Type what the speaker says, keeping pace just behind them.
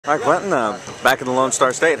All right, Quintin, back in the Lone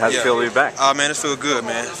Star State. How's it feel to be back? Man, it feels good,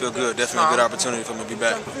 man. It feels good. Definitely a good opportunity for me to be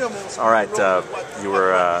back. All right, you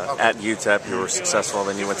were at UTEP. You were successful.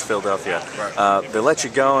 Then you went to Philadelphia. Right. They let you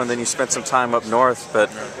go, and then you spent some time up north. But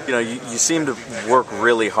you know, you seemed to work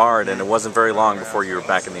really hard, and it wasn't very long before you were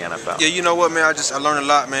back in the NFL. Yeah, you know what, man? I learned a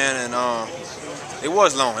lot, man, and it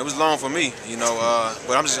was long. It was long for me, you know.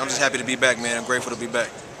 But I'm just happy to be back, man. I'm grateful to be back.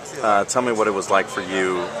 Tell me what it was like for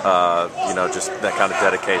you, you know, just that kind of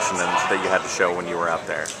dedication that you had to show when you were out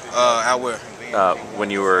there. Out where? When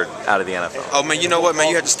you were out of the NFL. Oh, man, you know what, man?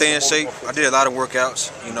 You had to stay in shape. I did a lot of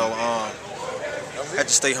workouts, you know. Had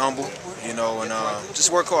to stay humble, you know, and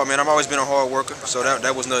just work hard, man. I've always been a hard worker, so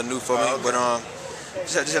that was nothing new for me. But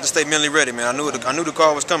just had to stay mentally ready, man. I knew the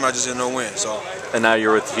call was coming. I just didn't know when. So. And now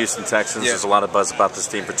you're with the Houston Texans. Yeah. There's a lot of buzz about this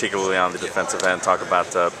team, particularly on the defensive end. Talk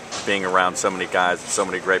about being around so many guys, so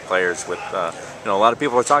many great players. With you know, a lot of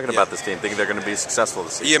people are talking about this team, thinking they're going to be successful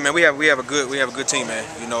this season. Yeah, man. We have a good team, man.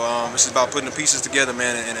 You know, it's just about putting the pieces together,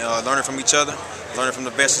 man, and learning from each other, learning from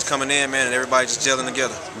the best that's coming in, man, and everybody just gelling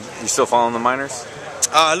together. You still following the Miners?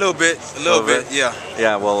 A little bit, yeah.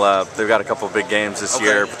 Yeah, well, they've got a couple of big games this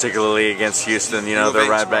year, particularly against Houston. You know, they're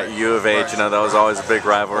right back. U of H. You know, that was always a big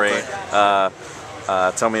rivalry.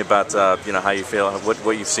 Tell me about you know, how you feel,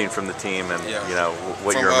 what you've seen from the team, and you know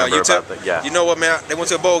what you remember UTEP, about that. Yeah. You know what, man? They went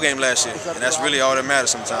to a bowl game last year, and that's really all that matters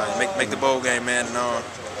sometimes. Make the bowl game, man. And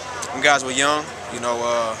them guys were young, you know.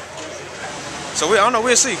 So I don't know.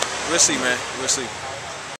 We'll see. We'll see, man. We'll see.